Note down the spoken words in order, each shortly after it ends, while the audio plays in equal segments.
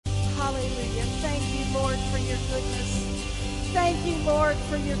Hallelujah. Thank you, Lord, for your goodness. Thank you, Lord,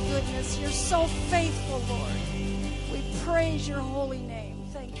 for your goodness. You're so faithful, Lord. We praise your holy name.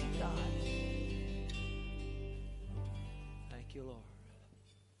 Thank you, God. Thank you, Lord.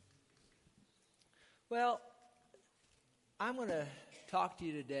 Well, I'm going to talk to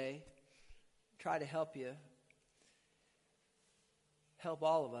you today, try to help you, help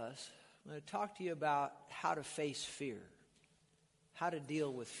all of us. I'm going to talk to you about how to face fear, how to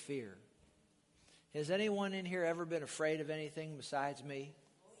deal with fear. Has anyone in here ever been afraid of anything besides me?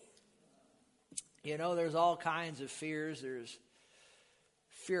 You know, there's all kinds of fears. There's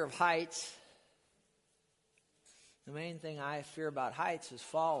fear of heights. The main thing I fear about heights is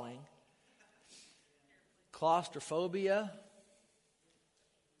falling. Claustrophobia.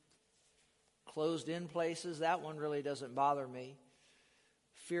 Closed in places. That one really doesn't bother me.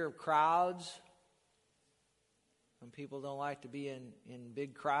 Fear of crowds. Some people don't like to be in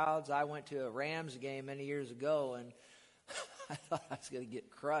big crowds. I went to a Rams game many years ago, and I thought I was going to get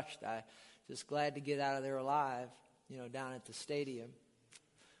crushed. I just glad to get out of there alive, down at the stadium.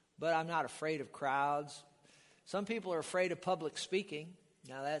 But I'm not afraid of crowds. Some people are afraid of public speaking.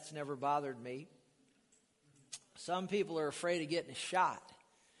 Now, that's never bothered me. Some people are afraid of getting shot.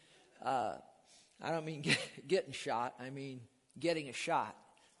 I don't mean getting shot. I mean getting a shot.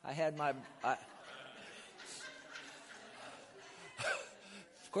 I had my...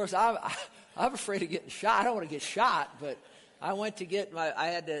 Of course, I'm afraid of getting shot. I don't want to get shot, but I went to get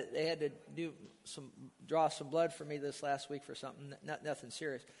they had to draw some blood for me this last week for something, nothing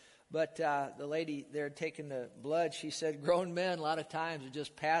serious. But the lady there taking the blood, she said grown men a lot of times are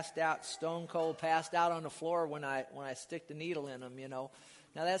just passed out, stone cold, passed out on the floor when I stick the needle in them, Now,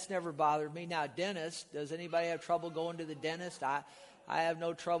 that's never bothered me. Now, dentist, does anybody have trouble going to the dentist? I have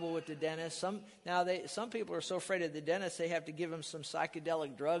no trouble with the dentist. Some people are so afraid of the dentist they have to give them some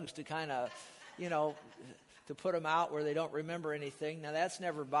psychedelic drugs to kind of, to put them out where they don't remember anything. Now, that's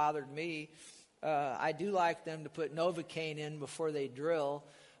never bothered me. I do like them to put Novocaine in before they drill.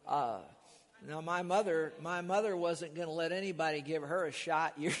 Now, my mother wasn't going to let anybody give her a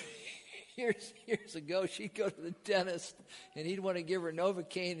shot. Years ago, she'd go to the dentist, and he'd want to give her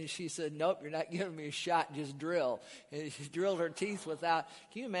Novocaine, and she said, "Nope, you're not giving me a shot, just drill." And she drilled her teeth without.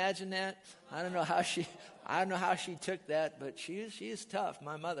 Can you imagine that? I don't know how she took that, but she is tough,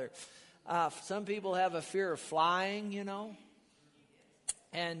 my mother. Some people have a fear of flying,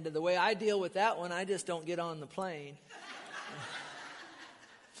 and the way I deal with that one, I just don't get on the plane.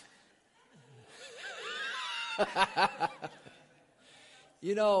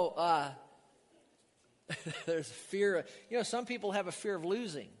 There's fear. Some people have a fear of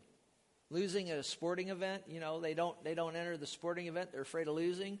losing at a sporting event. They don't enter the sporting event. They're afraid of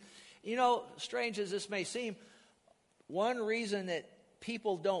losing. Strange as this may seem, one reason that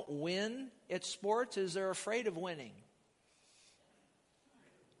people don't win at sports is they're afraid of winning.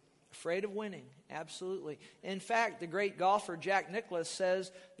 Afraid of winning, absolutely. In fact, the great golfer Jack Nicklaus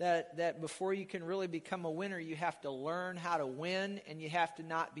says that before you can really become a winner, you have to learn how to win, and you have to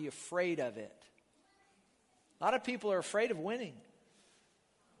not be afraid of it. A lot of people are afraid of winning.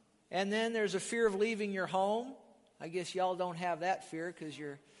 And then there's a fear of leaving your home. I guess y'all don't have that fear because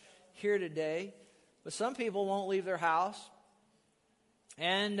you're here today. But some people won't leave their house.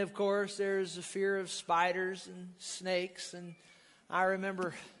 And, of course, there's a fear of spiders and snakes. And I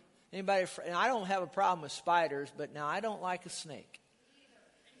remember... and I don't have a problem with spiders, but now I don't like a snake.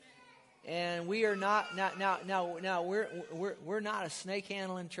 And we are not now we're not a snake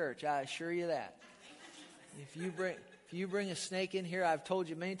handling church. I assure you that. If you bring a snake in here, I've told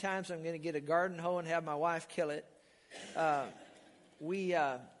you many times I'm going to get a garden hoe and have my wife kill it.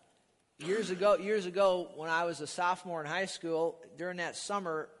 Years ago when I was a sophomore in high school, during that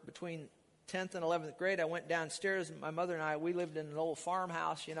summer between 10th and 11th grade, I went downstairs, and my mother and I, we lived in an old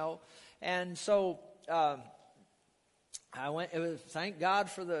farmhouse, and so I went. It was thank God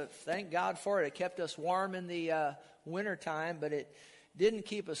for it. It kept us warm in the winter time, but it didn't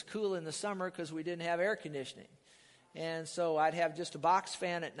keep us cool in the summer because we didn't have air conditioning. And so I'd have just a box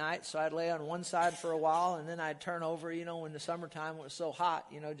fan at night, so I'd lay on one side for a while, and then I'd turn over, in the summertime when it was so hot,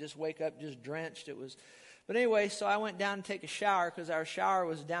 just wake up just drenched. But anyway, so I went down to take a shower because our shower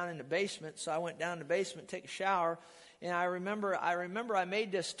was down in the basement. So I went down to the basement to take a shower, and I remember I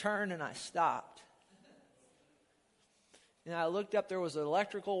made this turn and I stopped. And I looked up, there was an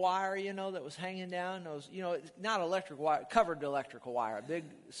electrical wire, that was hanging down. Those, not electrical wire, covered electrical wire, a big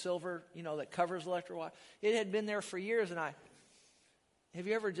silver, that covers electrical wire. It had been there for years, and have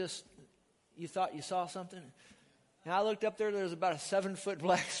you ever you thought you saw something? And I looked up there was about a 7-foot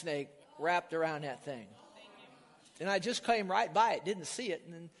black snake wrapped around that thing. And I just came right by it, didn't see it.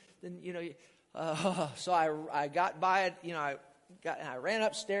 And then so I got by it, and I ran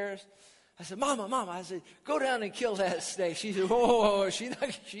upstairs. I said, Mama, I said, go down and kill that snake. She said, oh, she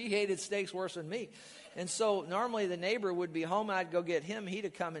hated snakes worse than me. And so normally the neighbor would be home, and I'd go get him. He'd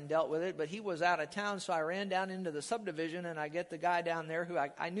have come and dealt with it, but he was out of town, so I ran down into the subdivision, and I get the guy down there who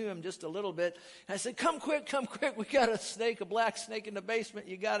I knew him just a little bit. And I said, come quick, we got a black snake in the basement.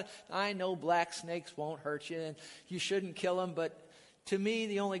 I know black snakes won't hurt you, and you shouldn't kill them, but to me,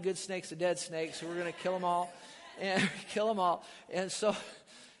 the only good snake's a dead snake, so we're going to kill them all. And so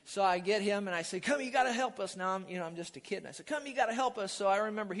I get him, and I say, come, you got to help us. Now, I'm just a kid. And I said, come, you got to help us. So I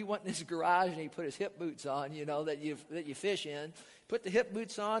remember he went in his garage, and he put his hip boots on, that you fish in. Put the hip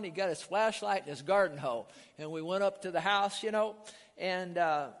boots on. He got his flashlight and his garden hoe. And we went up to the house, and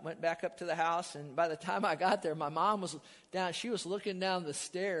went back up to the house. And by the time I got there, my mom was down. She was looking down the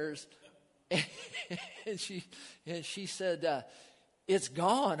stairs, and she said, it's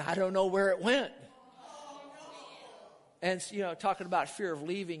gone. I don't know where it went. And, talking about fear of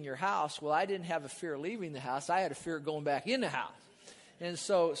leaving your house. Well, I didn't have a fear of leaving the house. I had a fear of going back in the house. And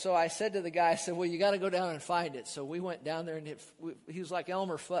so I said to the guy, I said, well, you got to go down and find it. So we went down there, and he was like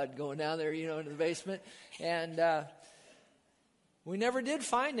Elmer Fudd going down there, into the basement. And we never did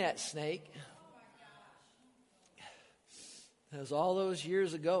find that snake. That was all those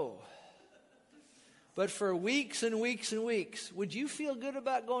years ago. But for weeks and weeks and weeks, would you feel good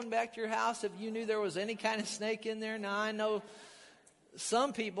about going back to your house if you knew there was any kind of snake in there? Now, I know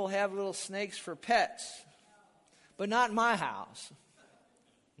some people have little snakes for pets, but not in my house.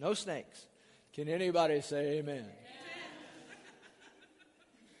 No snakes. Can anybody say amen?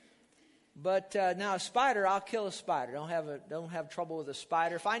 But now a spider, I'll kill a spider. Don't have trouble with a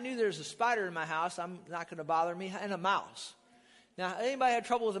spider. If I knew there's a spider in my house, I'm not going to bother me. And a mouse. Now, anybody have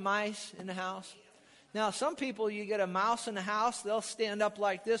trouble with the mice in the house? Now, some people, you get a mouse in the house, they'll stand up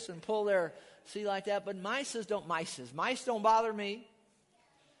like this and pull their, like that. But mice don't bother me.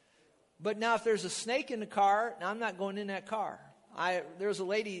 But now, if there's a snake in the car, now I'm not going in that car. There was a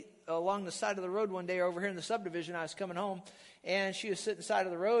lady along the side of the road one day over here in the subdivision. I was coming home, and she was sitting on the side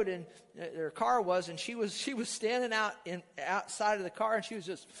of the road, and her car was, and she was standing outside of the car, and she was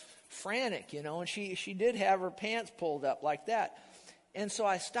just frantic, and she did have her pants pulled up like that. And so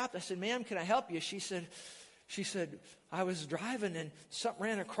I stopped. I said, ma'am, can I help you? She said, I was driving and something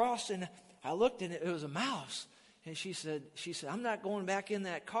ran across and I looked and it was a mouse. And she said, I'm not going back in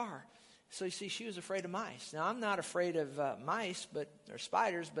that car. So you see, she was afraid of mice. Now, I'm not afraid of mice or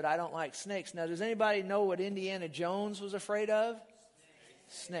spiders, but I don't like snakes. Now, does anybody know what Indiana Jones was afraid of?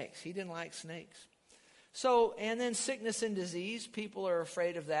 Snakes. He didn't like snakes. So, and then sickness and disease, people are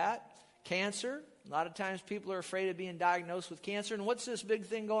afraid of that. Cancer. A lot of times people are afraid of being diagnosed with cancer. And what's this big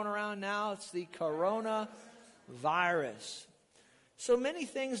thing going around now? It's the coronavirus. So many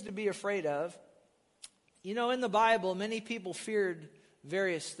things to be afraid of. In the Bible, many people feared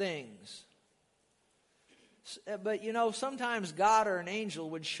various things. But, sometimes God or an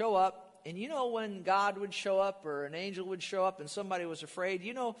angel would show up. And when God would show up or an angel would show up and somebody was afraid,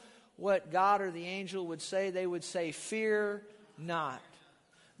 what God or the angel would say? They would say, fear not.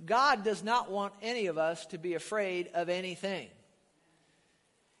 God does not want any of us to be afraid of anything.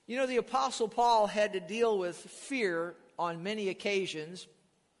 The Apostle Paul had to deal with fear on many occasions.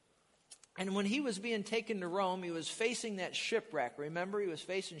 And when he was being taken to Rome, he was facing that shipwreck. Remember, he was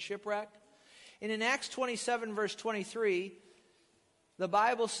facing shipwreck? And in Acts 27, verse 23, the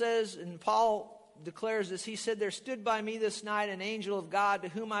Bible says, and Paul declares this, he said, there stood by me this night an angel of God to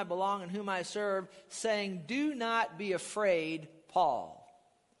whom I belong and whom I serve, saying, do not be afraid, Paul.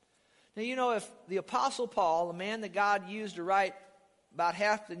 Now, if the Apostle Paul, the man that God used to write about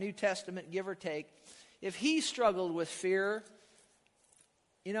half the New Testament, give or take, if he struggled with fear,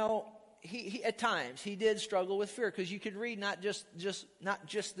 he at times he did struggle with fear, because you could read not just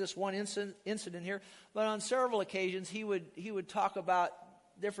this one incident here, but on several occasions he would talk about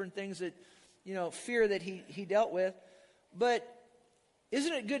different things that fear that he dealt with. But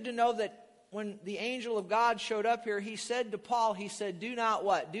isn't it good to know that when the angel of God showed up here, he said to Paul, he said, do not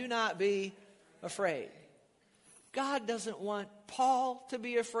what? Do not be afraid. God doesn't want Paul to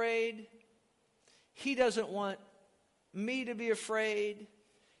be afraid. He doesn't want me to be afraid.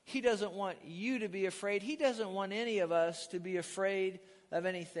 He doesn't want you to be afraid. He doesn't want any of us to be afraid of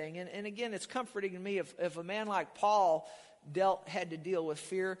anything. And again, it's comforting to me if a man like Paul had to deal with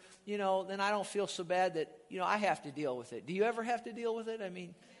fear, then I don't feel so bad that, I have to deal with it. Do you ever have to deal with it? I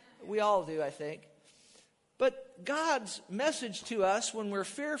mean, we all do, I think. But God's message to us when we're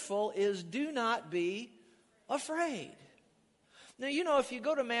fearful is do not be afraid. Now, if you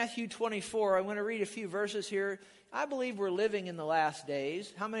go to Matthew 24, I'm going to read a few verses here. I believe we're living in the last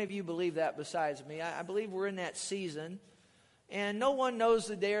days. How many of you believe that besides me? I believe we're in that season. And no one knows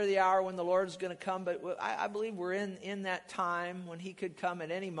the day or the hour when the Lord is going to come, but I believe we're in that time when he could come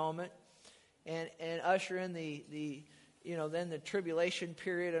at any moment and usher in then the tribulation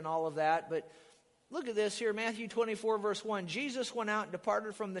period and all of that. But look at this here, Matthew 24, verse 1. Jesus went out and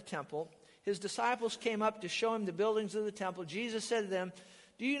departed from the temple. His disciples came up to show him the buildings of the temple. Jesus said to them,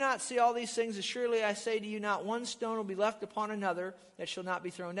 "Do you not see all these things? Surely I say to you, not one stone will be left upon another that shall not be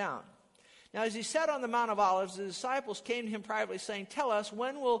thrown down." Now, as he sat on the Mount of Olives, the disciples came to him privately, saying, "Tell us,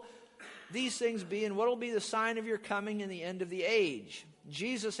 when will these things be, and what will be the sign of your coming and the end of the age?"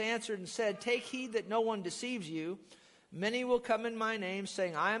 Jesus answered and said, "Take heed that no one deceives you. Many will come in my name,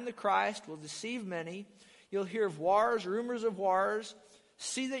 saying, 'I am the Christ,' will deceive many. You'll hear of wars, rumors of wars.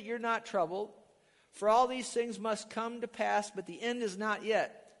 See that you're not troubled. For all these things must come to pass, but the end is not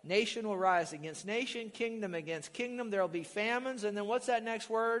yet. Nation will rise against nation, kingdom against kingdom. There will be famines." And then what's that next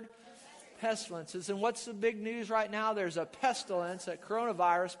word? Pestilences. And what's the big news right now? There's a pestilence, a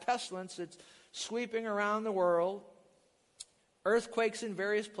coronavirus pestilence that's sweeping around the world. Earthquakes in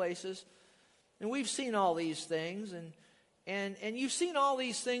various places. And we've seen all these things. And you've seen all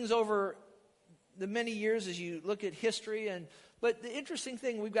these things over the many years as you look at history. But the interesting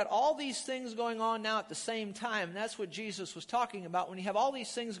thing, we've got all these things going on now at the same time. And that's what Jesus was talking about. When you have all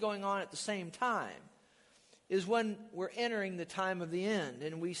these things going on at the same time, is when we're entering the time of the end.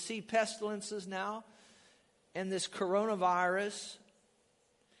 And we see pestilences now and this coronavirus.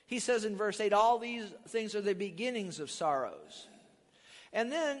 He says in verse 8, all these things are the beginnings of sorrows.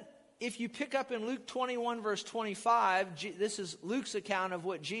 And then if you pick up in Luke 21 verse 25, this is Luke's account of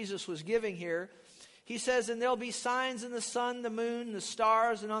what Jesus was giving here. He says, "And there'll be signs in the sun, the moon, the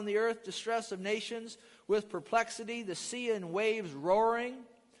stars, and on the earth distress of nations with perplexity, the sea and waves roaring.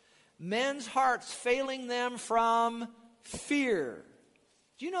 Men's hearts failing them from fear."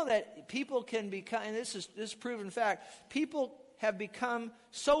 Do you know that people can become, and this is proven fact, people have become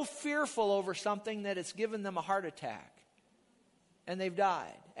so fearful over something that it's given them a heart attack. And they've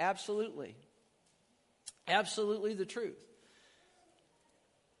died. Absolutely. Absolutely the truth.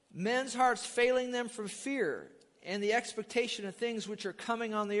 Men's hearts failing them from fear and the expectation of things which are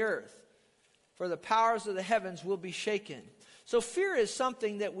coming on the earth. For the powers of the heavens will be shaken. So fear is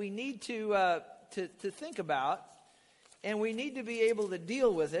something that we need to think about, and we need to be able to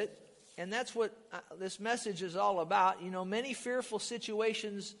deal with it. And that's what this message is all about. You know, many fearful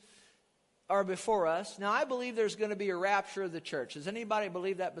situations are before us. Now, I believe there's going to be a rapture of the church. Does anybody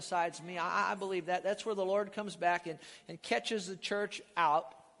believe that besides me? I believe that. That's where the Lord comes back and catches the church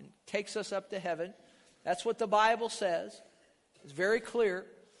out and takes us up to heaven. That's what the Bible says. It's very clear.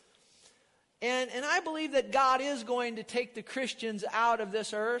 And I believe that God is going to take the Christians out of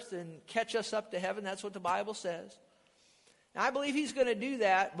this earth and catch us up to heaven. That's what the Bible says. Now, I believe he's going to do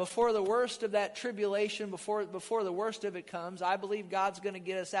that before the worst of that tribulation, before the worst of it comes. I believe God's going to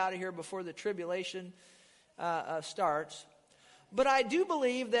get us out of here before the tribulation starts. But I do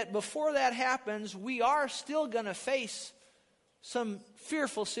believe that before that happens, we are still going to face some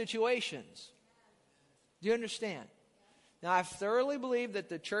fearful situations. Do you understand? Now, I thoroughly believe that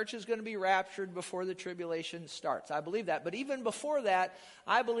the church is going to be raptured before the tribulation starts. I believe that. But even before that,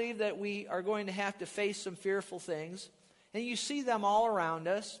 I believe that we are going to have to face some fearful things. And you see them all around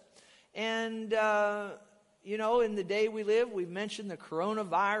us. And, in the day we live, we've mentioned the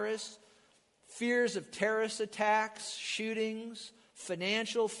coronavirus, fears of terrorist attacks, shootings,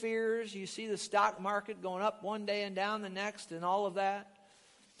 financial fears. You see the stock market going up one day and down the next and all of that.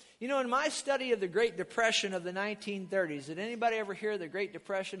 You know, in my study of the Great Depression of the 1930s, did anybody ever hear of the Great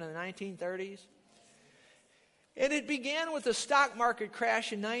Depression of the 1930s? And it began with a stock market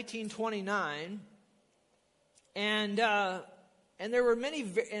crash in 1929. And there were many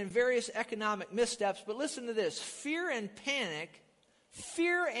and various economic missteps. But listen to this. Fear and panic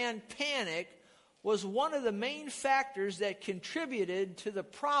was one of the main factors that contributed to the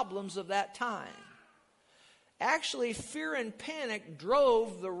problems of that time. Actually, fear and panic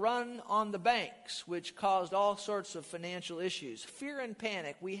drove the run on the banks, which caused all sorts of financial issues. Fear and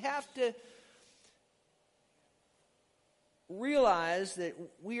panic. We have to realize that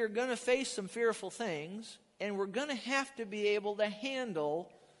we are going to face some fearful things, and we're going to have to be able to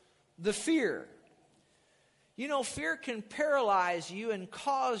handle the fear. You know, fear can paralyze you and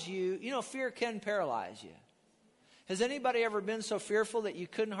cause you, fear can paralyze you. Has anybody ever been so fearful that you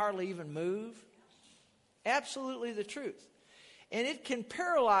couldn't hardly even move? Absolutely the truth. And it can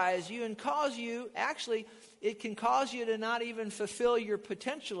paralyze you and cause you, it can cause you to not even fulfill your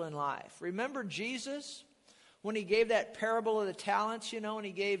potential in life. Remember Jesus? when he gave that parable of the talents, and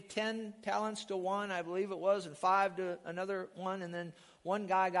he gave 10 talents to one, I believe it was, and 5 to another one, and then one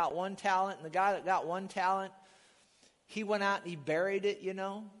guy got 1 talent, and the guy that got 1 talent, he went out and he buried it,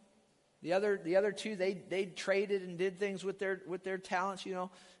 The other 2, they traded and did things with their talents,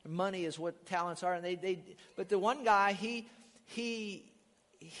 Money is what talents are, and but the one guy, he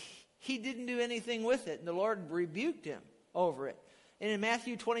didn't do anything with it, and the Lord rebuked him over it. And in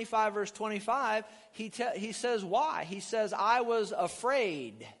Matthew 25, verse 25, he says why? He says, I was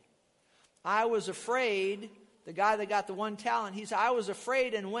afraid. I was afraid. The guy that got the 1 talent, he said, I was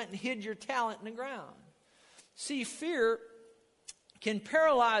afraid and went and hid your talent in the ground. See, fear can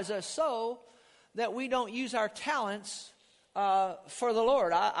paralyze us so that we don't use our talents for the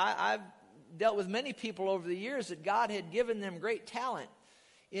Lord. I've dealt with many people over the years that God had given them great talent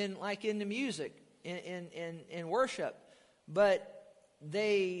in the music, in worship, but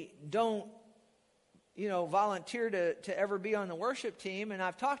they don't, volunteer to ever be on the worship team. And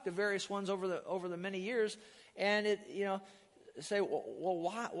I've talked to various ones over the many years, and say,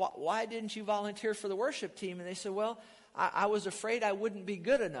 well, why didn't you volunteer for the worship team? And they said, well, I was afraid I wouldn't be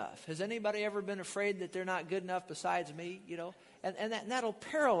good enough. Has anybody ever been afraid that they're not good enough besides me? And that'll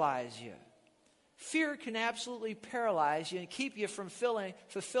paralyze you. Fear can absolutely paralyze you and keep you from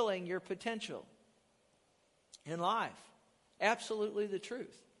fulfilling your potential in life. Absolutely the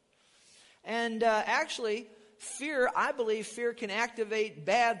truth. And actually, I believe fear can activate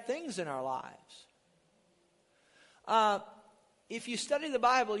bad things in our lives. If you study the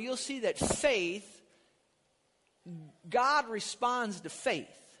Bible, you'll see that faith, God responds to faith.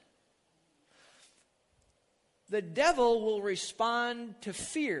 The devil will respond to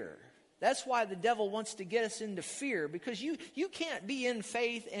fear. That's why the devil wants to get us into fear, because you can't be in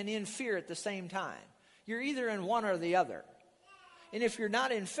faith and in fear at the same time. You're either in one or the other. And if you're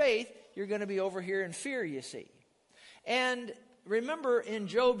not in faith, you're going to be over here in fear, you see. And remember in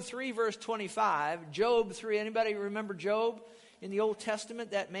Job 3, verse 25, Job 3, anybody remember Job in the Old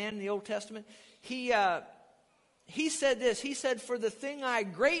Testament, that man in the Old Testament? He said this, he said, for the thing I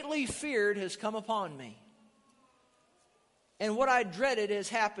greatly feared has come upon me, and what I dreaded has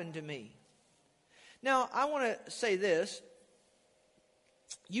happened to me. Now, I want to say this.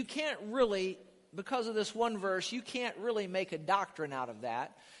 You can't really, because of this one verse, you can't really make a doctrine out of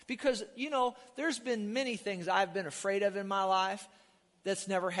that. Because, there's been many things I've been afraid of in my life that's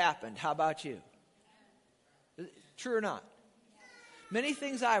never happened. How about you? True or not? Many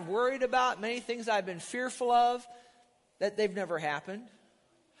things I've worried about, many things I've been fearful of, that they've never happened.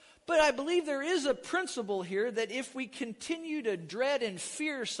 But I believe there is a principle here that if we continue to dread and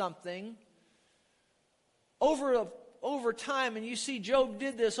fear something over time, and you see Job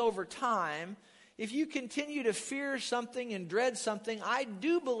did this over time, if you continue to fear something and dread something, I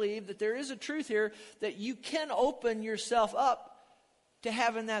do believe that there is a truth here that you can open yourself up to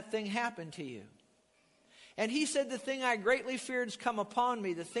having that thing happen to you. And he said, the thing I greatly feared has come upon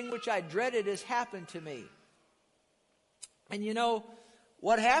me. The thing which I dreaded has happened to me. And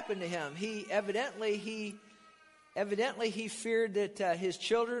what happened to him? He evidently feared that his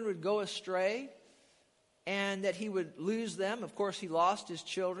children would go astray and that he would lose them. Of course, he lost his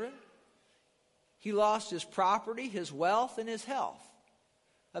children. He lost his property, his wealth, and his health.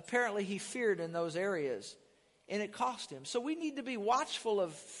 Apparently, he feared in those areas, and it cost him. So we need to be watchful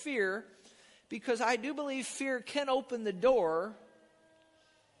of fear, because I do believe fear can open the door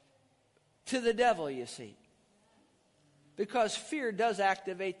to the devil, you see. Because fear does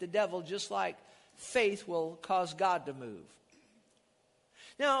activate the devil, just like faith will cause God to move.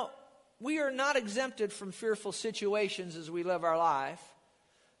 Now, we are not exempted from fearful situations as we live our life.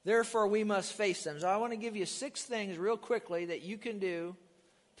 Therefore, we must face them. So I want to give you 6 things real quickly that you can do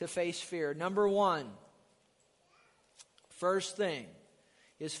to face fear. Number 1, first thing,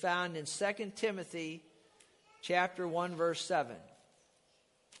 is found in 2 Timothy chapter 1, verse 7.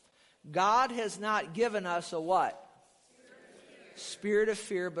 God has not given us a what? Spirit of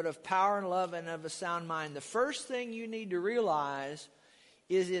fear, but of power and love and of a sound mind. The first thing you need to realize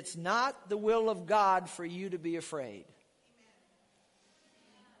is it's not the will of God for you to be afraid.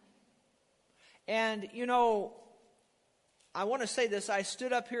 And, I want to say this. I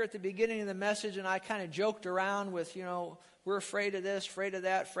stood up here at the beginning of the message and I kind of joked around with, we're afraid of this, afraid of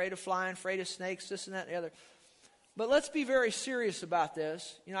that, afraid of flying, afraid of snakes, this and that and the other. But let's be very serious about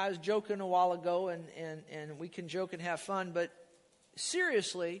this. I was joking a while ago, and we can joke and have fun, but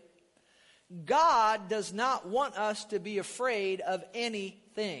seriously, God does not want us to be afraid of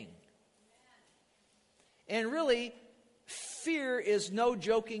anything. And really, fear is no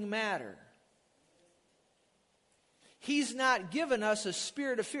joking matter. He's not given us a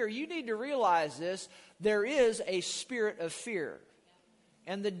spirit of fear. You need to realize this. There is a spirit of fear.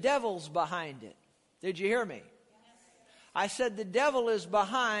 And the devil's behind it. Did you hear me? I said the devil is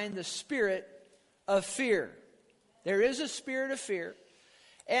behind the spirit of fear. There is a spirit of fear.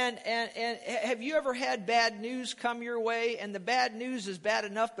 And have you ever had bad news come your way, and the bad news is bad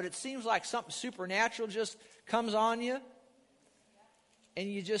enough, but it seems like something supernatural just comes on you?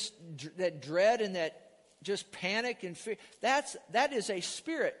 And you just, that dread and that just panic and fear, that is a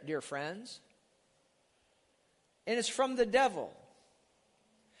spirit, dear friends. And it's from the devil.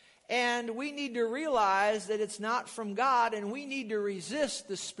 And we need to realize that it's not from God, and we need to resist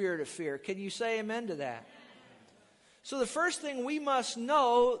the spirit of fear. Can you say amen to that? So the first thing we must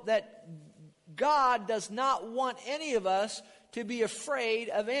know that God does not want any of us to be afraid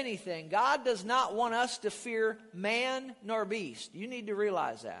of anything. God does not want us to fear man nor beast. You need to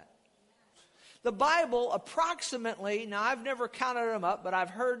realize that. The Bible approximately, now I've never counted them up, but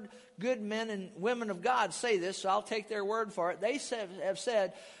I've heard good men and women of God say this, so I'll take their word for it. They have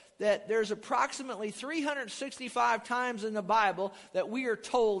said that there's approximately 365 times in the Bible that we are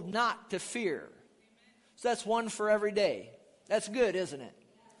told not to fear. So that's one for every day. That's good, isn't it?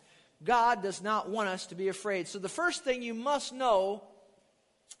 God does not want us to be afraid. So the first thing you must know,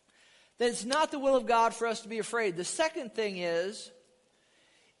 that it's not the will of God for us to be afraid. The second thing is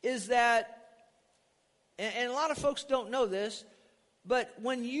that, and a lot of folks don't know this, but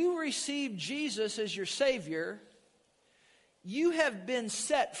when you receive Jesus as your Savior, you have been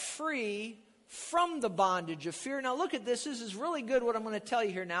set free from the bondage of fear. Now look at this. This is really good what I'm going to tell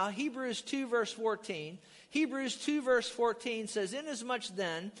you here now. Hebrews 2 verse 14. Hebrews 2 verse 14 says, "Inasmuch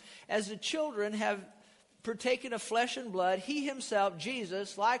then as the children have partaken of flesh and blood, he himself,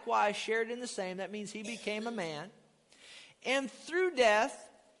 Jesus, likewise shared in the same." That means he became a man. "And through death,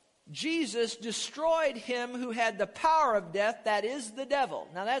 Jesus destroyed him who had the power of death, that is the devil."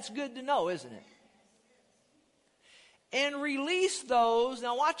 Now that's good to know, isn't it? "And release those,"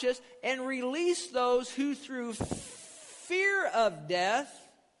 now watch this, "and release those who through fear of death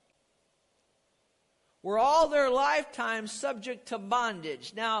were all their lifetime subject to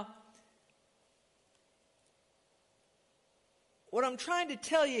bondage." Now, what I'm trying to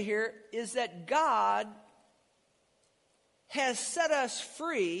tell you here is that God has set us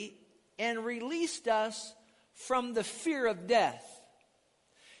free and released us from the fear of death.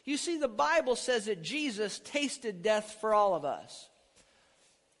 You see, the Bible says that Jesus tasted death for all of us.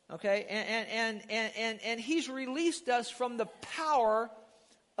 Okay? And he's released us from the power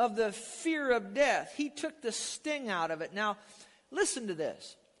of the fear of death. He took the sting out of it. Now, listen to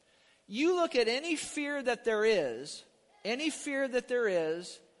this. You look at any fear that there is,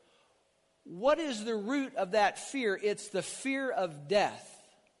 what is the root of that fear? It's the fear of death.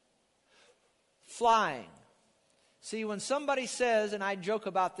 Flying. See, when somebody says, and I joke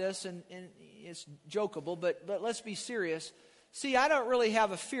about this, and it's jokeable, but let's be serious. See, I don't really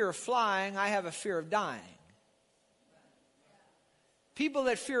have a fear of flying. I have a fear of dying. People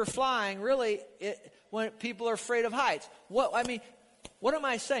that fear flying, really, when people are afraid of heights. What am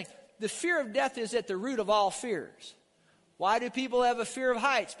I saying? The fear of death is at the root of all fears. Why do people have a fear of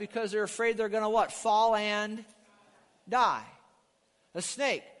heights? Because they're afraid they're going to what? Fall and die. A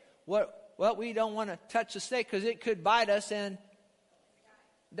snake. Well, we don't want to touch the snake because it could bite us and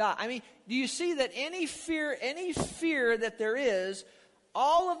die. I mean, do you see that any fear that there is,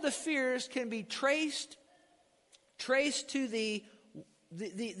 all of the fears can be traced to the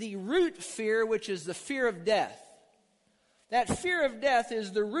root fear, which is the fear of death. That fear of death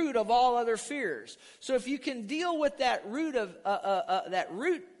is the root of all other fears. So if you can deal with that root of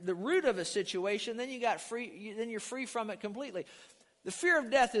the root of a situation, then you're free from it completely. The fear of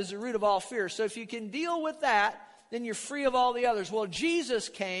death is the root of all fears. So if you can deal with that, then you're free of all the others. Well, Jesus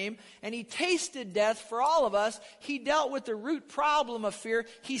came and he tasted death for all of us. He dealt with the root problem of fear.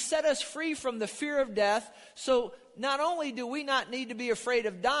 He set us free from the fear of death. So not only do we not need to be afraid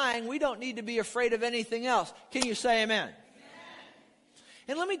of dying, we don't need to be afraid of anything else. Can you say amen? Amen.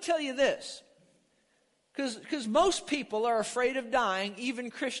 And let me tell you this, because most people are afraid of dying,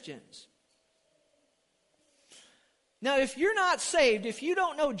 even Christians. Now, if you're not saved, if you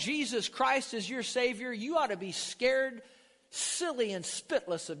don't know Jesus Christ as your Savior, you ought to be scared, silly, and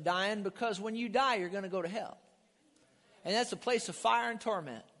spitless of dying, because when you die, you're going to go to hell. And that's a place of fire and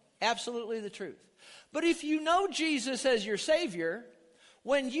torment. Absolutely the truth. But if you know Jesus as your Savior,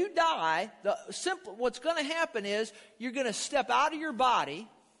 when you die, what's going to happen is you're going to step out of your body,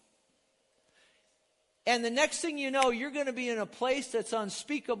 and the next thing you know, you're going to be in a place that's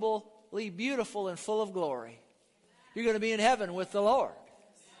unspeakably beautiful and full of glory. You're going to be in heaven with the Lord.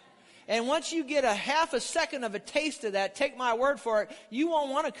 And once you get a half a second of a taste of that, take my word for it, you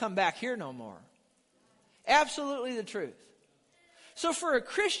won't want to come back here no more. Absolutely the truth. So for a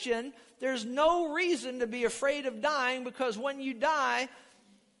Christian, there's no reason to be afraid of dying, because when you die,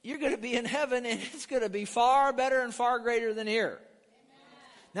 you're going to be in heaven, and it's going to be far better and far greater than here.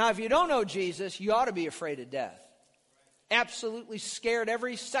 Now, if you don't know Jesus, you ought to be afraid of death. Absolutely scared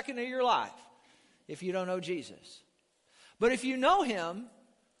every second of your life if you don't know Jesus. But if you know him,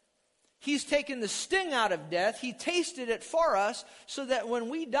 he's taken the sting out of death. He tasted it for us so that when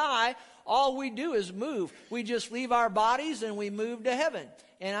we die, all we do is move. We just leave our bodies and we move to heaven.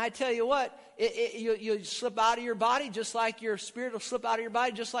 And I tell you what, you slip out of your body just like your spirit will slip out of your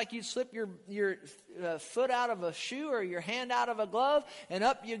body, just like you'd slip your foot out of a shoe or your hand out of a glove, and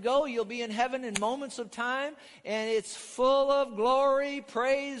up you go. You'll be in heaven in moments of time, and it's full of glory.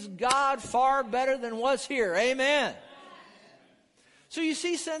 Praise God, far better than what's here. Amen. So you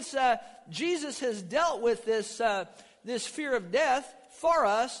see, since Jesus has dealt with this fear of death for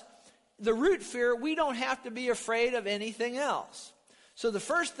us, the root fear, we don't have to be afraid of anything else. So the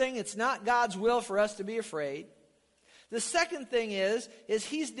first thing, it's not God's will for us to be afraid. The second thing is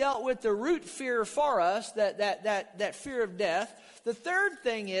he's dealt with the root fear for us, that fear of death. The third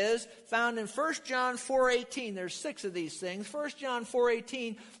thing is found in 1 John 4:18. There's 6 of these things. 1 John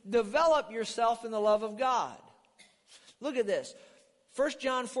 4:18, develop yourself in the love of God. Look at this. 1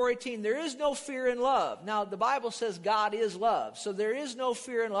 John 4:18, there is no fear in love. Now, the Bible says God is love. So there is no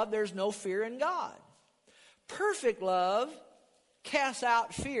fear in love. There's no fear in God. Perfect love casts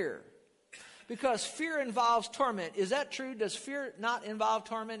out fear, because fear involves torment. Is that true? Does fear not involve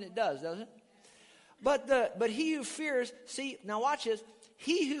torment? It does, doesn't it? But he who fears, see, now watch this.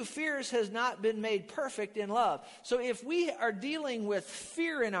 He who fears has not been made perfect in love. So if we are dealing with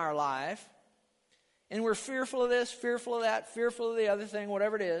fear in our life, and we're fearful of this, fearful of that, fearful of the other thing,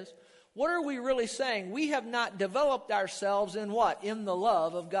 whatever it is, what are we really saying? We have not developed ourselves in what? In the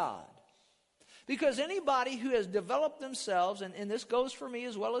love of God. Because anybody who has developed themselves, and this goes for me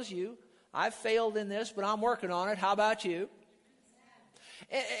as well as you, I've failed in this, but I'm working on it. How about you?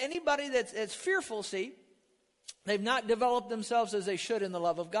 Anybody that's fearful, see, they've not developed themselves as they should in the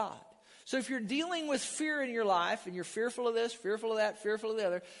love of God. So if you're dealing with fear in your life, and you're fearful of this, fearful of that, fearful of the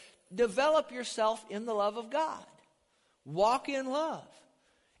other, develop yourself in the love of God. Walk in love.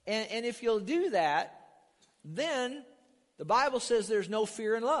 And if you'll do that, then the Bible says there's no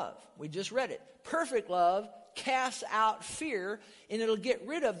fear in love. We just read it. Perfect love casts out fear, and it'll get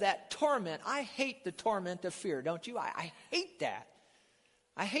rid of that torment. I hate the torment of fear, don't you? I hate that.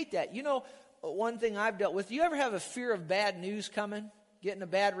 I hate that. You know, one thing I've dealt with, you ever have a fear of bad news coming? Getting a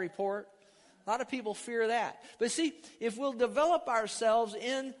bad report? A lot of people fear that. But see, if we'll develop ourselves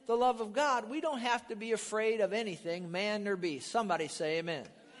in the love of God, we don't have to be afraid of anything, man nor beast. Somebody say amen.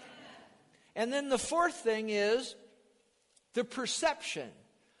 And then the fourth thing is the perception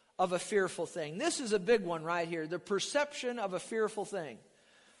of a fearful thing. This is a big one right here. The perception of a fearful thing.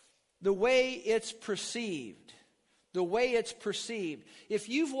 The way it's perceived. The way it's perceived. If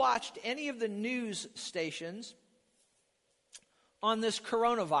you've watched any of the news stations on this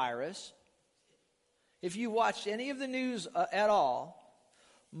coronavirus, if you watched any of the news at all,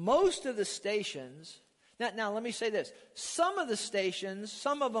 most of the stations, now let me say this, some of the stations,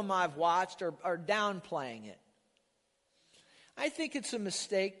 some of them I've watched are downplaying it. I think it's a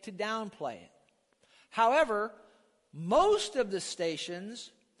mistake to downplay it. However, most of the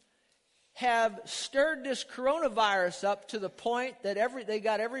stations have stirred this coronavirus up to the point that they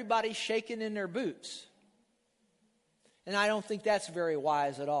got everybody shaking in their boots. And I don't think that's very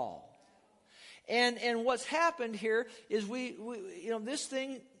wise at all. And what's happened here is we this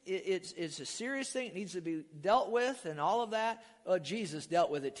thing, it's a serious thing. It needs to be dealt with and all of that. Jesus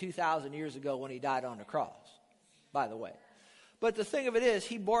dealt with it 2,000 years ago when he died on the cross, by the way. But the thing of it is,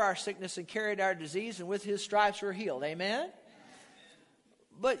 he bore our sickness and carried our disease, and with his stripes we're healed. Amen?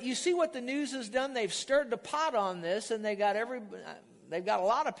 But you see what the news has done? They've stirred the pot on this, and they've got a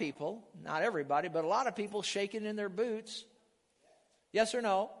lot of people, not everybody, but a lot of people shaking in their boots. Yes or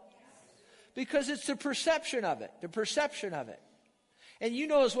no? Because it's the perception of it. The perception of it. And you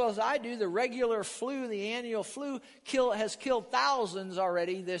know as well as I do, the regular flu, the annual flu, has killed thousands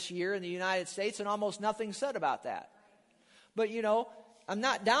already this year in the United States, and almost nothing said about that. But, I'm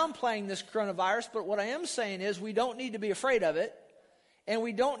not downplaying this coronavirus, but what I am saying is we don't need to be afraid of it, and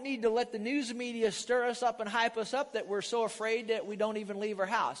we don't need to let the news media stir us up and hype us up that we're so afraid that we don't even leave our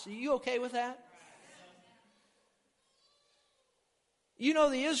house. Are you okay with that? You know,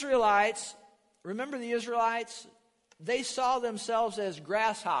 the Israelites, remember the Israelites? They saw themselves as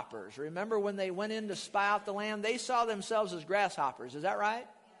grasshoppers. Remember when they went in to spy out the land? They saw themselves as grasshoppers. Is that right?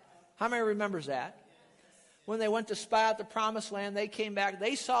 How many remembers that? When they went to spy out the promised land, they came back.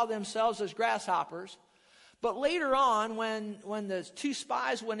 They saw themselves as grasshoppers. But later on, when the two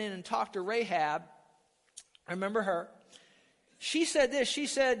spies went in and talked to Rahab, I remember her, she said this. She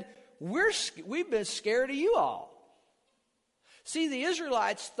said, we've been scared of you all. See, the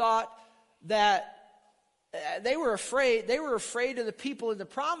Israelites thought that they were afraid of the people in the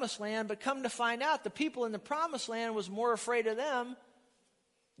promised land, but come to find out the people in the promised land was more afraid of them.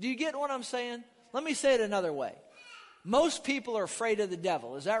 Do you get what I'm saying? Let me say it another way. Most people are afraid of the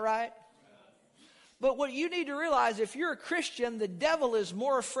devil. Is that right? But what you need to realize, if you're a Christian, the devil is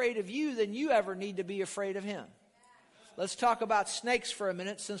more afraid of you than you ever need to be afraid of him. Let's talk about snakes for a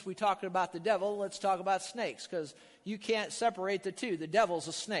minute. Since we talked about the devil, let's talk about snakes, because you can't separate the two. The devil's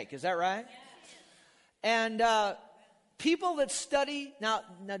a snake. Is that right? And people that study, now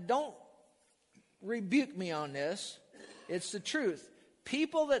don't rebuke me on this. It's the truth.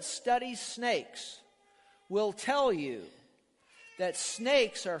 People that study snakes will tell you that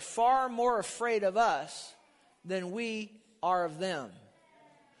snakes are far more afraid of us than we are of them.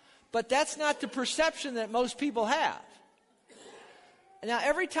 But that's not the perception that most people have. Now,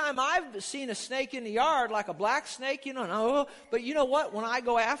 every time I've seen a snake in the yard, like a black snake, but you know what? When I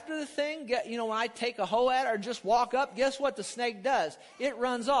go after the thing, when I take a hoe at it or just walk up, guess what the snake does? It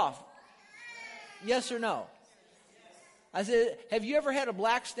runs off. Yes or no? I said, have you ever had a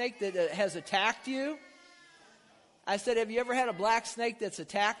black snake that has attacked you? I said, have you ever had a black snake that's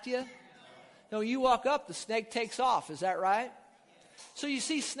attacked you? No, you walk up, the snake takes off. Is that right? So you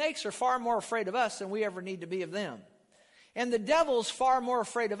see, snakes are far more afraid of us than we ever need to be of them. And the devil's far more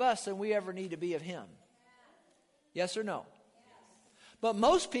afraid of us than we ever need to be of him. Yes or no? But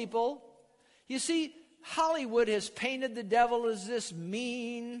most people, you see, Hollywood has painted the devil as this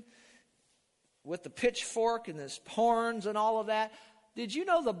mean, with the pitchfork and his horns and all of that. Did you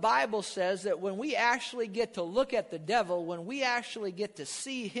know the Bible says that when we actually get to look at the devil, when we actually get to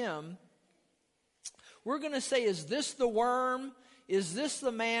see him, we're going to say, is this the worm? Is this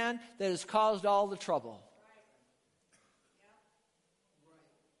the man that has caused all the trouble?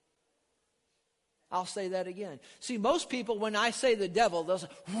 I'll say that again. See, most people, when I say the devil, they'll say,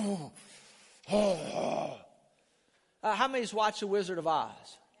 how many's watched The Wizard of Oz?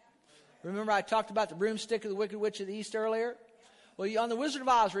 Remember I talked about the broomstick of the Wicked Witch of the East earlier? Well, on The Wizard of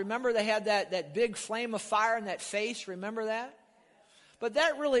Oz, remember they had that big flame of fire in that face? Remember that? But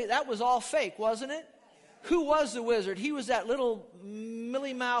that was all fake, wasn't it? Who was the wizard? He was that little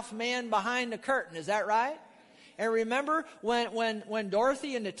mealy-mouthed man behind the curtain. Is that right? And remember when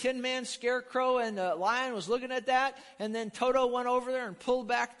Dorothy and the Tin Man Scarecrow and the lion was looking at that, and then Toto went over there and pulled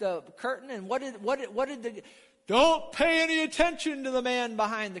back the curtain, and what did the... Don't pay any attention to the man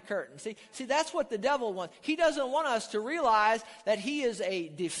behind the curtain. See, that's what the devil wants. He doesn't want us to realize that he is a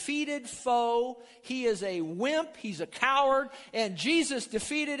defeated foe. He is a wimp. He's a coward. And Jesus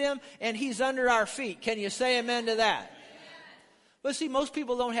defeated him, and he's under our feet. Can you say amen to that? Amen. But see, most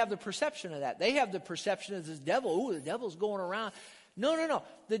people don't have the perception of that. They have the perception of this devil. Ooh, the devil's going around. No.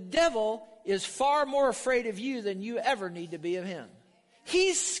 The devil is far more afraid of you than you ever need to be of him.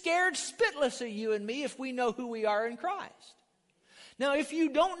 He's scared spitless of you and me if we know who we are in Christ. Now, if you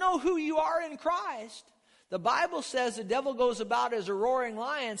don't know who you are in Christ, the Bible says the devil goes about as a roaring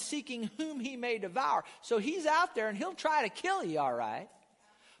lion seeking whom he may devour. So he's out there and he'll try to kill you, all right?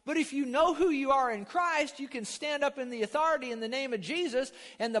 But if you know who you are in Christ, you can stand up in the authority in the name of Jesus.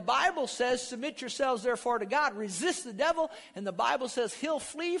 And the Bible says, submit yourselves therefore to God. Resist the devil. And the Bible says he'll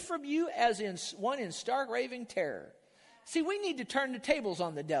flee from you as in one in stark raving terror. See, we need to turn the tables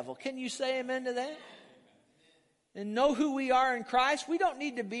on the devil. Can you say amen to that? And know who we are in Christ. We don't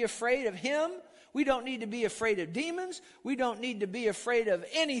need to be afraid of him. We don't need to be afraid of demons. We don't need to be afraid of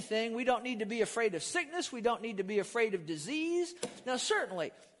anything. We don't need to be afraid of sickness. We don't need to be afraid of disease. Now,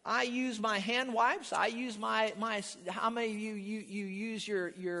 certainly, I use my hand wipes. I use my how many of you use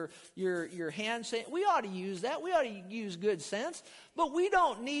your hand saying? We ought to use that. We ought to use good sense. But we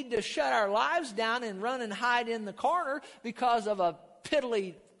don't need to shut our lives down and run and hide in the corner because of a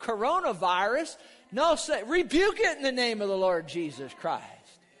piddly coronavirus. No, rebuke it in the name of the Lord Jesus Christ.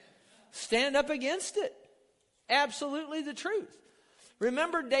 Stand up against it. Absolutely the truth.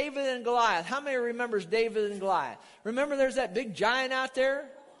 Remember David and Goliath. How many remembers David and Goliath? Remember there's that big giant out there?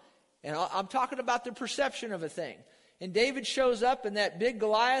 And I'm talking about the perception of a thing. And David shows up and that big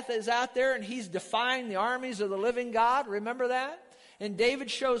Goliath is out there and he's defying the armies of the living God. Remember that? And David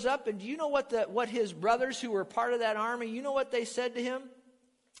shows up, and do you know what his brothers who were part of that army, you know what they said to him?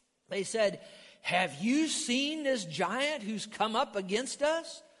 They said, have you seen this giant who's come up against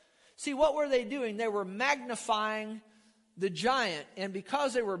us? See, what were they doing? They were magnifying the giant, and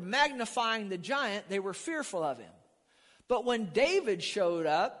because they were magnifying the giant, they were fearful of him. But when David showed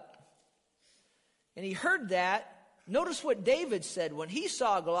up, and he heard that, notice what David said. When he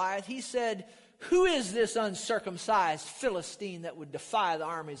saw Goliath, he said, "Who is this uncircumcised Philistine that would defy the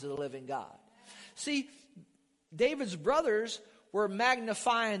armies of the living God?" See, David's brothers were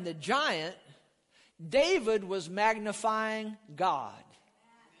magnifying the giant. David was magnifying God.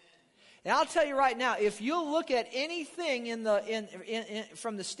 And I'll tell you right now, if you'll look at anything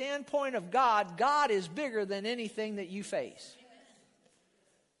from the standpoint of God, God is bigger than anything that you face.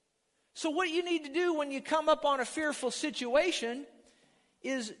 So what you need to do when you come up on a fearful situation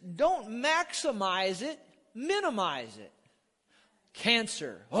is don't maximize it, minimize it.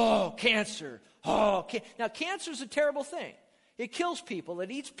 Cancer. Oh, cancer. Oh, now cancer is a terrible thing. It kills people. It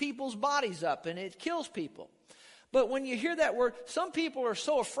eats people's bodies up and it kills people. But when you hear that word, some people are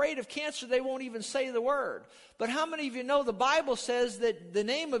so afraid of cancer they won't even say the word. But how many of you know the Bible says that the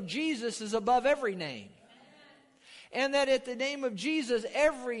name of Jesus is above every name? And that at the name of Jesus,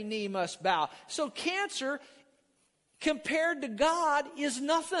 every knee must bow. So cancer, compared to God, is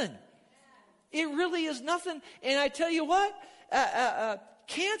nothing. It really is nothing. And I tell you what,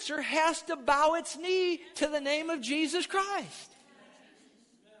 cancer has to bow its knee to the name of Jesus Christ.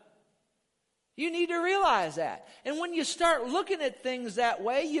 You need to realize that. And when you start looking at things that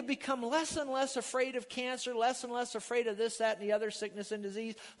way, you become less and less afraid of cancer, less and less afraid of this, that, and the other sickness and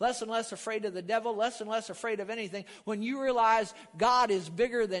disease, less and less afraid of the devil, less and less afraid of anything. When you realize God is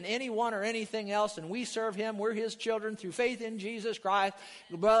bigger than anyone or anything else, and we serve Him, we're His children through faith in Jesus Christ,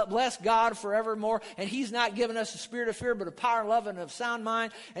 bless God forevermore, and He's not given us a spirit of fear, but a power, love, and of sound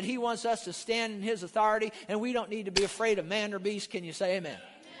mind, and He wants us to stand in His authority, and we don't need to be afraid of man or beast. Can you say amen?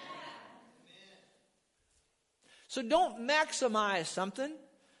 So don't maximize something,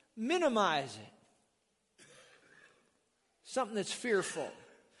 minimize it. Something that's fearful.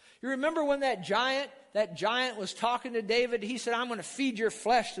 You remember when that giant was talking to David? He said, "I'm going to feed your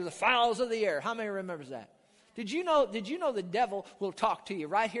flesh to the fowls of the air." How many remembers that? Did you know the devil will talk to you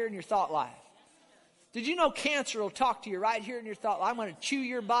right here in your thought life? Did you know cancer will talk to you right here in your thought life? "I'm going to chew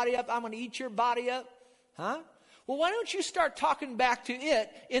your body up. I'm going to eat your body up." Huh? Well, why don't you start talking back to it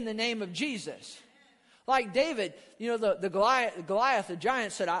in the name of Jesus? Like David, the Goliath, the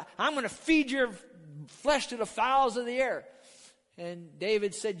giant said, "I'm going to feed your flesh to the fowls of the air." And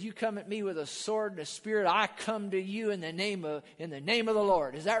David said, "You come at me with a sword and a spear. I come to you in the name of the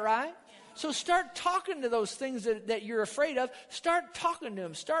Lord." Is that right? So start talking to those things that you're afraid of. Start talking to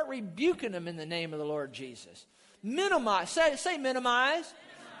them. Start rebuking them in the name of the Lord Jesus. Minimize. Say minimize.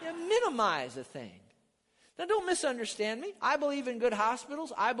 Yeah, minimize a thing. Now, don't misunderstand me. I believe in good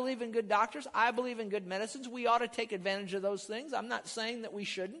hospitals. I believe in good doctors. I believe in good medicines. We ought to take advantage of those things. I'm not saying that we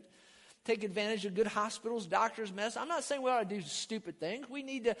shouldn't take advantage of good hospitals, doctors, medicine. I'm not saying we ought to do stupid things. We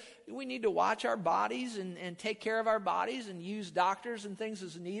need to watch our bodies and take care of our bodies and use doctors and things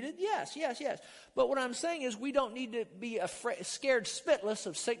as needed. Yes. But what I'm saying is we don't need to be scared spitless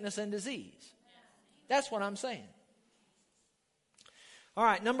of sickness and disease. That's what I'm saying. All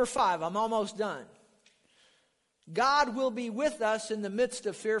right, number 5. I'm almost done. God will be with us in the midst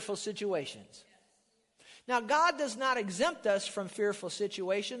of fearful situations. Now, God does not exempt us from fearful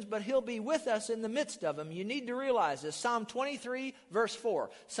situations, but He'll be with us in the midst of them. You need to realize this. Psalm 23, verse 4.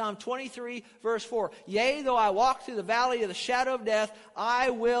 Psalm 23, verse 4. "Yea, though I walk through the valley of the shadow of death,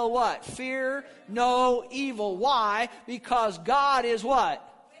 I will" what? "Fear no evil." Why? Because God is what?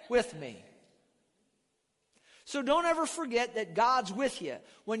 With me. So don't ever forget that God's with you.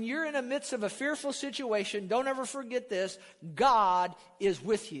 When you're in the midst of a fearful situation, don't ever forget this. God is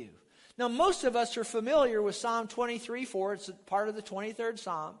with you. Now, most of us are familiar with Psalm 23:4. It's part of the 23rd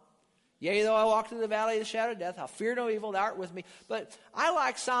Psalm. "Yea, though I walk through the valley of the shadow of death, I'll fear no evil, thou art with me." But I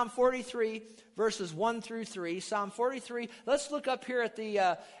like Psalm 43, verses 1 through 3. Psalm 43. Let's look up here at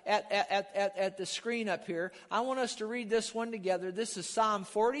the screen up here. I want us to read this one together. This is Psalm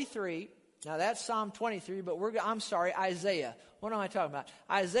 43. Now, that's Psalm 23, but Isaiah. What am I talking about?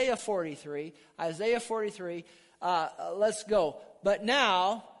 Isaiah 43. Isaiah 43. Let's go. "But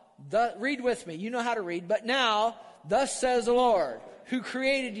now," read with me. You know how to read. "But now, thus says the Lord, who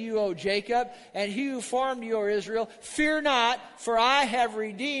created you, O Jacob, and he who formed you, O Israel, fear not, for I have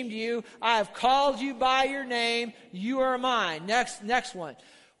redeemed you. I have called you by your name. You are mine." Next one.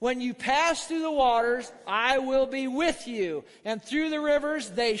 "When you pass through the waters, I will be with you. And through the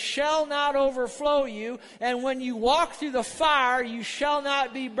rivers, they shall not overflow you. And when you walk through the fire, you shall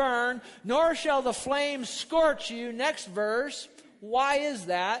not be burned, nor shall the flames scorch you." Next verse. Why is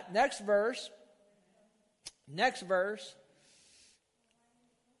that? Next verse.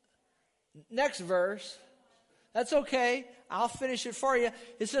 That's okay. I'll finish it for you.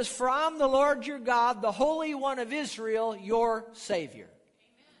 It says, for I'm the Lord your God, the Holy One of Israel, your Savior.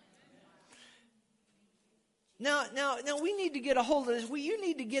 Now, we need to get a hold of this. You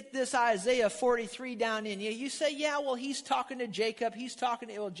need to get this Isaiah 43 down in you. You say, yeah, well, he's talking to Jacob.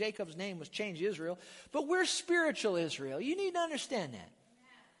 Well, Jacob's name was changed to Israel. But we're spiritual Israel. You need to understand that.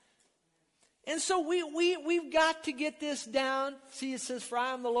 And so we've got to get this down. See, it says, for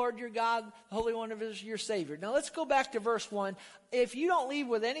I am the Lord your God, the Holy One of Israel, your Savior. Now, let's go back to verse 1. If you don't leave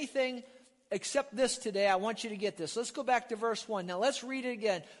with anything except this today, I want you to get this. Let's go back to verse 1. Now, let's read it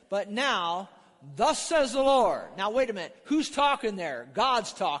again. But now, thus says the Lord. Now, wait a minute. Who's talking there?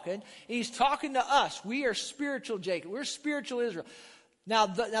 God's talking. He's talking to us. We are spiritual Jacob. We're spiritual Israel.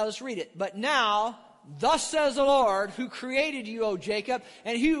 Now let's read it. But now, thus says the Lord, who created you, O Jacob,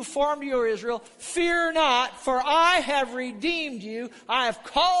 and he who formed you, O Israel, fear not, for I have redeemed you. I have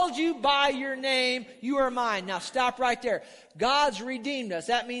called you by your name. You are mine. Now, stop right there. God's redeemed us.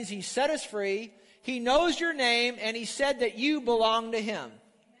 That means he set us free. He knows your name, and he said that you belong to him.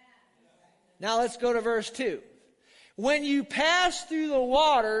 Now let's go to verse 2. When you pass through the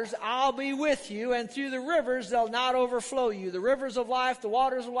waters, I'll be with you, and through the rivers, they'll not overflow you. The rivers of life, the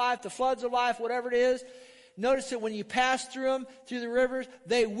waters of life, the floods of life, whatever it is. Notice that when you pass through them, through the rivers,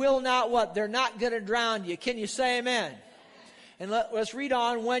 they will not what? They're not going to drown you. Can you say amen? And let's read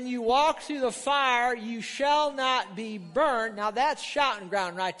on. When you walk through the fire, you shall not be burned. Now that's shouting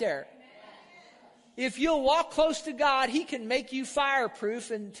ground right there. If you'll walk close to God, he can make you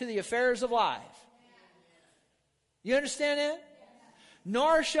fireproof into the affairs of life. You understand that?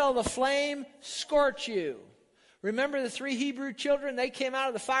 Nor shall the flame scorch you. Remember the 3 Hebrew children? They came out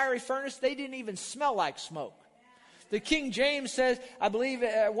of the fiery furnace. They didn't even smell like smoke. The King James says, I believe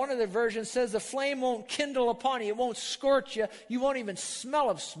one of the versions says, the flame won't kindle upon you. It won't scorch you. You won't even smell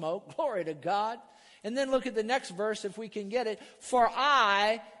of smoke. Glory to God. And then look at the next verse if we can get it. For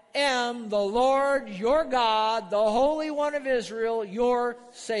I am the Lord your God, the Holy One of Israel, your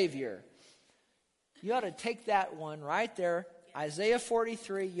Savior. You ought to take that one right there, Isaiah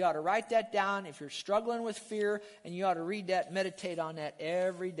 43. You ought to write that down if you're struggling with fear, and you ought to read that, meditate on that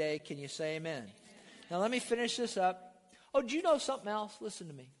every day. Can you say amen? Now let me finish this up. Oh, do you know something else? Listen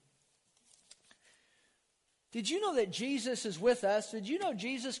to me. Did you know that Jesus is with us? Did you know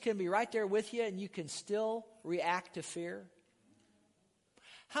Jesus can be right there with you and you can still react to fear?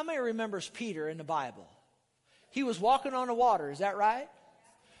 How many remembers Peter in the Bible? He was walking on the water, is that right?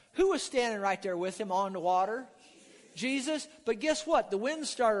 Who was standing right there with him on the water? Jesus. But guess what? The wind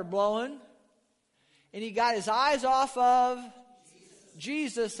started blowing, and he got his eyes off of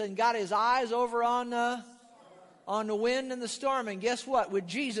Jesus and got his eyes over on the wind and the storm. And guess what? With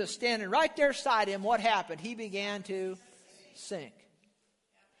Jesus standing right there beside him, what happened? He began to sink.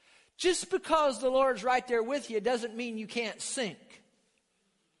 Just because the Lord's right there with you doesn't mean you can't sink.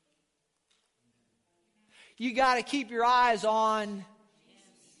 You got to keep your eyes on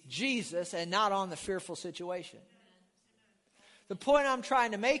Jesus and not on the fearful situation. The point I'm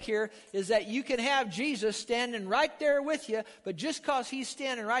trying to make here is that you can have Jesus standing right there with you, but just because he's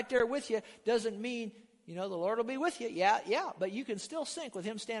standing right there with you doesn't mean, the Lord will be with you. Yeah, but you can still sink with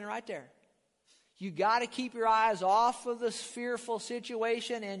him standing right there. You got to keep your eyes off of this fearful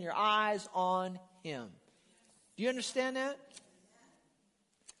situation and your eyes on him. Do you understand that?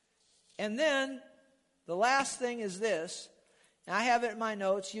 And then the last thing is this. And I have it in my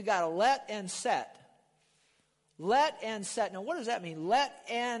notes. You got to let and set. Let and set. Now, what does that mean? Let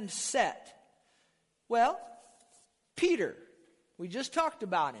and set. Well, Peter, we just talked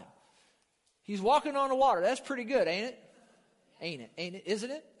about him. He's walking on the water. That's pretty good, ain't it? Ain't it?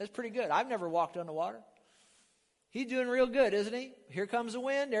 Isn't it? That's pretty good. I've never walked on the water. He's doing real good, isn't he? Here comes the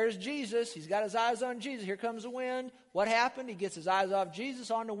wind. There's Jesus. He's got his eyes on Jesus. Here comes the wind. What happened? He gets his eyes off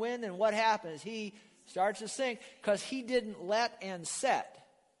Jesus on the wind, and what happens? He starts to sink because he didn't let and set.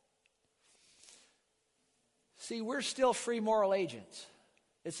 See, we're still free moral agents.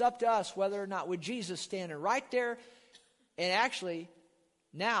 It's up to us whether or not, with Jesus standing right there, and actually,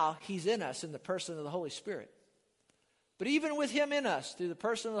 now he's in us in the person of the Holy Spirit. But even with him in us, through the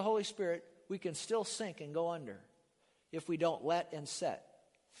person of the Holy Spirit, we can still sink and go under if we don't let and set.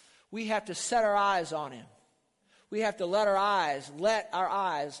 We have to set our eyes on him. We have to let our eyes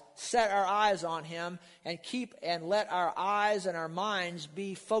set our eyes on him and let our eyes and our minds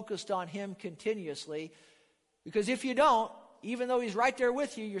be focused on him continuously. Because if you don't, even though he's right there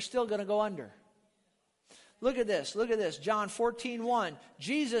with you, you're still going to go under. Look at this. John 14:1.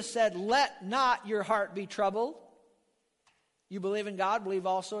 Jesus said, let not your heart be troubled. You believe in God, believe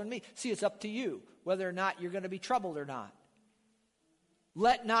also in me. See, it's up to you whether or not you're going to be troubled or not.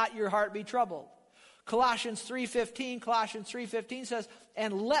 Let not your heart be troubled. Colossians 3:15 says,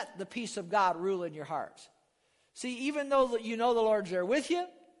 and let the peace of God rule in your hearts. See, even though you know the Lord's there with you,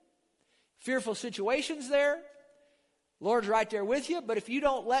 fearful situations there, Lord's right there with you, but if you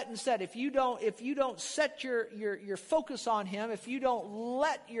don't if you don't set your focus on Him, if you don't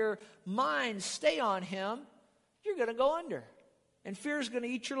let your mind stay on Him, you're going to go under. And fear is going to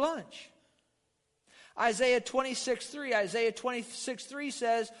eat your lunch. Isaiah 26:3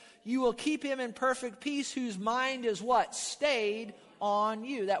 says, you will keep him in perfect peace whose mind is what? Stayed on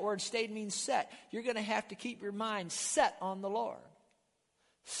you. That word stayed means set. You're going to have to keep your mind set on the Lord.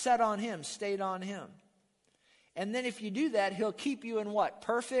 Set on Him, stayed on Him. And then if you do that, He'll keep you in what?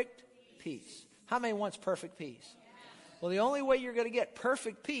 Perfect peace. How many wants perfect peace? Well, the only way you're going to get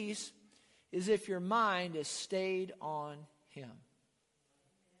perfect peace is if your mind is stayed on Him.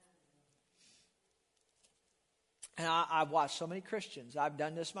 And I've watched so many Christians. I've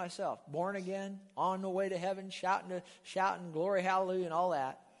done this myself. Born again, on the way to heaven, shouting glory, hallelujah, and all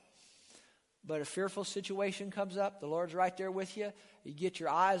that. But a fearful situation comes up. The Lord's right there with you. You get your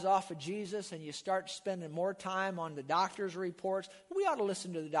eyes off of Jesus and you start spending more time on the doctor's reports. We ought to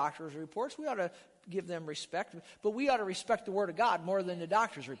listen to the doctor's reports. We ought to give them respect. But we ought to respect the Word of God more than the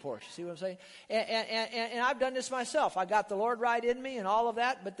doctor's reports. You see what I'm saying? And I've done this myself. I got the Lord right in me and all of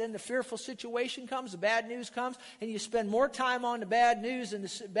that. But then the fearful situation comes, the bad news comes, and you spend more time on the bad news and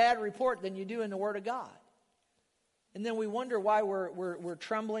the bad report than you do in the Word of God. And then we wonder why we're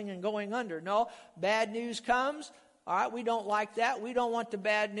trembling and going under. No, bad news comes. All right, we don't like that. We don't want the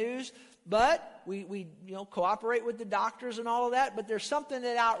bad news. But we cooperate with the doctors and all of that. But there's something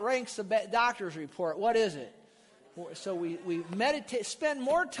that outranks the doctor's report. What is it? So we meditate, spend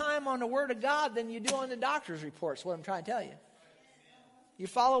more time on the Word of God than you do on the doctor's reports. What I'm trying to tell you. You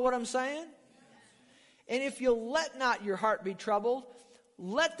follow what I'm saying? And if you'll let not your heart be troubled,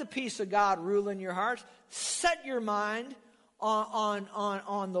 let the peace of God rule in your hearts. Set your mind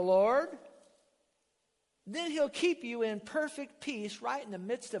on the Lord. Then He'll keep you in perfect peace right in the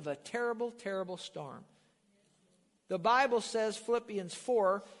midst of a terrible, terrible storm. The Bible says, Philippians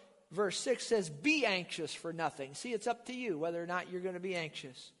 4, verse 6 says, be anxious for nothing. See, it's up to you whether or not you're going to be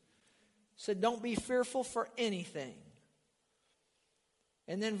anxious. It said, don't be fearful for anything.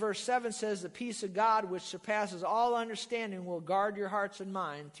 And then verse 7 says, the peace of God which surpasses all understanding will guard your hearts and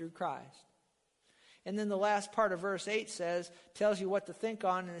mind through Christ. And then the last part of verse 8 tells you what to think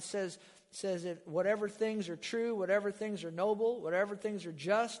on, and it says that whatever things are true, whatever things are noble, whatever things are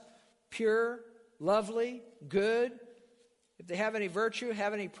just, pure, lovely, good, if they have any virtue,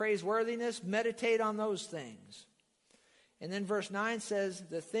 have any praiseworthiness, meditate on those things. And then verse 9 says,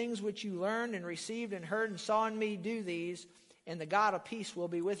 the things which you learned and received and heard and saw in me, do these, and the God of peace will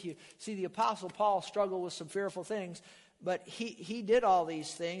be with you. See, the Apostle Paul struggled with some fearful things, but he did all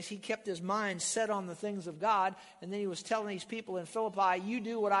these things. He kept his mind set on the things of God, and then he was telling these people in Philippi, you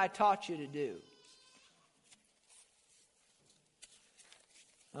do what I taught you to do.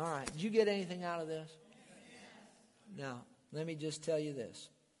 All right, did you get anything out of this? Now, let me just tell you this.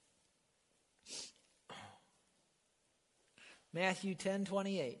 Matthew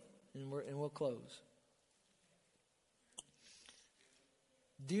 10:28, and we'll close.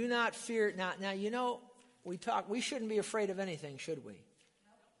 Do not fear. Now, we shouldn't be afraid of anything, should we?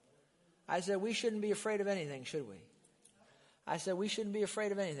 I said we shouldn't be afraid of anything, should we? I said we shouldn't be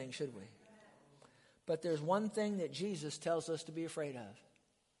afraid of anything, should we? But there's one thing that Jesus tells us to be afraid of.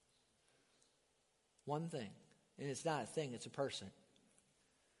 One thing. And it's not a thing, it's a person.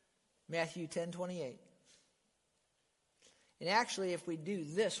 Matthew 10:28. And actually, if we do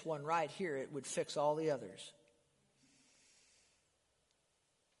this one right here, it would fix all the others.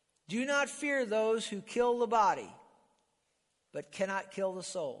 Do not fear those who kill the body, but cannot kill the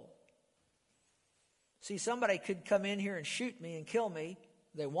soul. See, somebody could come in here and shoot me and kill me.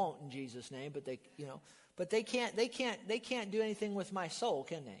 They won't in Jesus' name, but they can't do anything with my soul,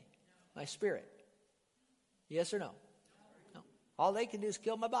 can they? My spirit. Yes or no? No. All they can do is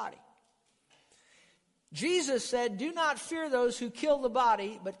kill my body. Jesus said, do not fear those who kill the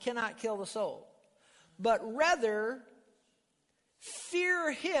body, but cannot kill the soul. But rather,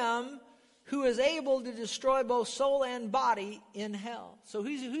 fear him who is able to destroy both soul and body in hell. So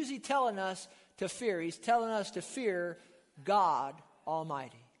who's he telling us to fear? He's telling us to fear God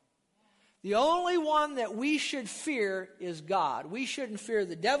Almighty. The only one that we should fear is God. We shouldn't fear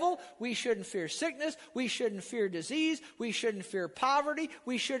the devil. We shouldn't fear sickness. We shouldn't fear disease. We shouldn't fear poverty.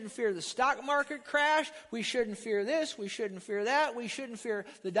 We shouldn't fear the stock market crash. We shouldn't fear this. We shouldn't fear that. We shouldn't fear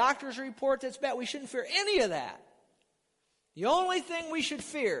the doctor's report that's bad. We shouldn't fear any of that. The only thing we should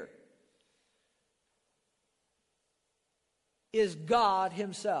fear is God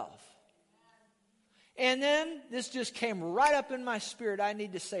himself. And then this just came right up in my spirit. I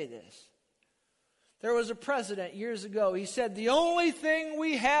need to say this. There was a president years ago. He said, the only thing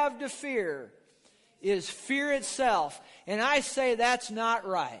we have to fear is fear itself. And I say that's not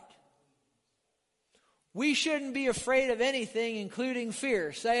right. We shouldn't be afraid of anything, including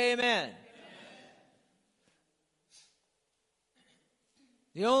fear. Say amen.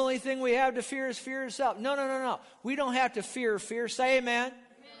 The only thing we have to fear is fear itself. No. We don't have to fear fear. Say amen.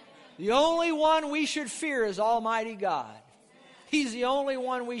 The only one we should fear is Almighty God. He's the only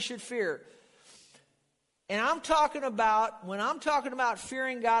one we should fear. And when I'm talking about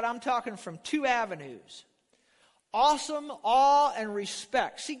fearing God, I'm talking from two avenues. Awesome, awe, and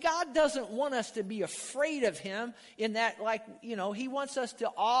respect. See, God doesn't want us to be afraid of Him in that, He wants us to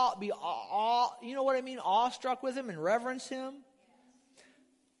be awestruck with Him and reverence Him.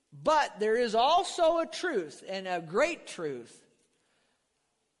 But there is also a truth, and a great truth,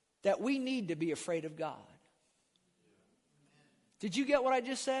 that we need to be afraid of God. Did you get what I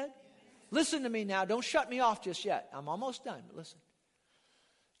just said? Listen to me now. Don't shut me off just yet. I'm almost done, but listen.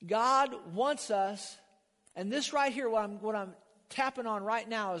 God wants us, and this right here, what I'm tapping on right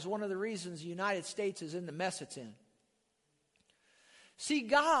now, is one of the reasons the United States is in the mess it's in. See,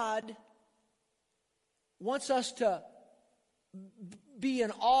 God wants us to be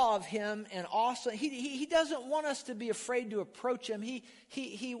in awe of Him and awesome. He doesn't want us to be afraid to approach Him.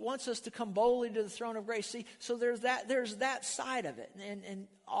 He wants us to come boldly to the throne of grace. See, so there's that side of it, and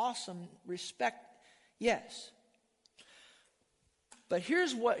awesome respect, yes. But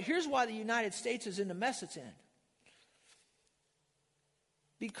here's why the United States is in the mess it's in.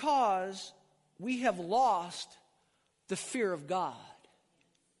 Because we have lost the fear of God.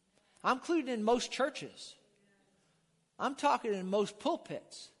 I'm including in most churches. I'm talking in most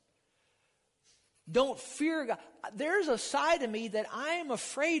pulpits. Don't fear God. There's a side of me that I am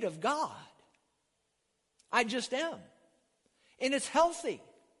afraid of God. I just am. And it's healthy.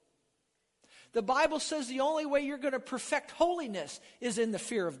 The Bible says the only way you're going to perfect holiness is in the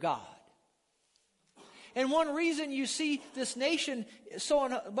fear of God. And one reason you see this nation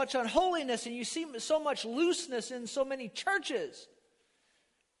so much unholiness and you see so much looseness in so many churches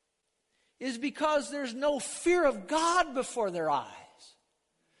is because there's no fear of God before their eyes.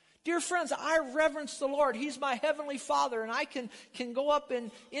 Dear friends, I reverence the Lord. He's my heavenly Father, and I can go up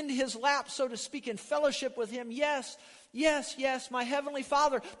into His lap, so to speak, in fellowship with Him. Yes, my heavenly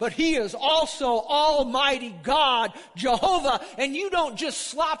Father. But He is also Almighty God, Jehovah, and you don't just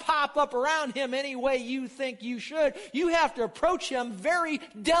slop hop up around Him any way you think you should. You have to approach Him very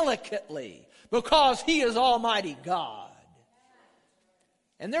delicately because He is Almighty God.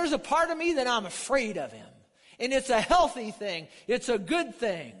 And there's a part of me that I'm afraid of Him. And it's a healthy thing. It's a good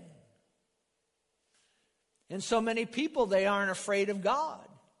thing. And so many people, they aren't afraid of God.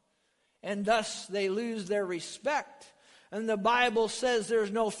 And thus they lose their respect. And the Bible says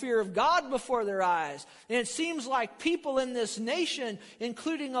there's no fear of God before their eyes. And it seems like people in this nation,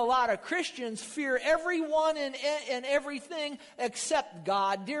 including a lot of Christians, fear everyone and everything except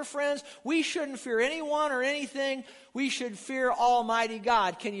God. Dear friends, we shouldn't fear anyone or anything. We should fear Almighty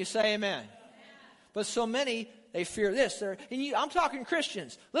God. Can you say amen? Amen. But so many, they fear this. I'm talking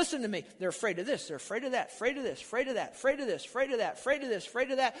Christians. Listen to me. They're afraid of this. They're afraid of that. Afraid of this. Afraid of that. Afraid of this. Afraid of that. Afraid of this.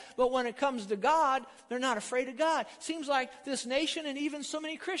 Afraid of that. But when it comes to God, they're not afraid of God. Seems like this nation and even so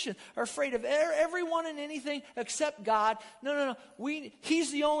many Christians are afraid of everyone and anything except God. No.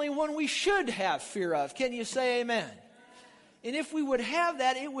 He's the only one we should have fear of. Can you say amen? And if we would have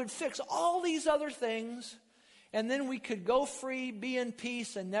that, it would fix all these other things. And then we could go free, be in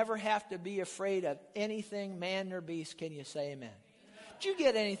peace, and never have to be afraid of anything, man nor beast. Can you say amen? Did you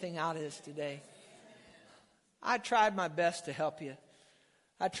get anything out of this today? I tried my best to help you.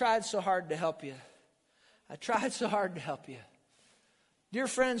 I tried so hard to help you. Dear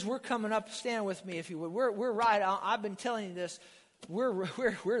friends, we're coming up. Stand with me if you would. We're right. I've been telling you this.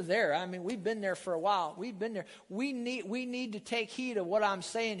 We're there. I mean, we've been there for a while. We've been there. We need to take heed of what I'm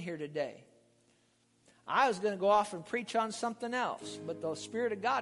saying here today. I was going to go off and preach on something else, but the Spirit of God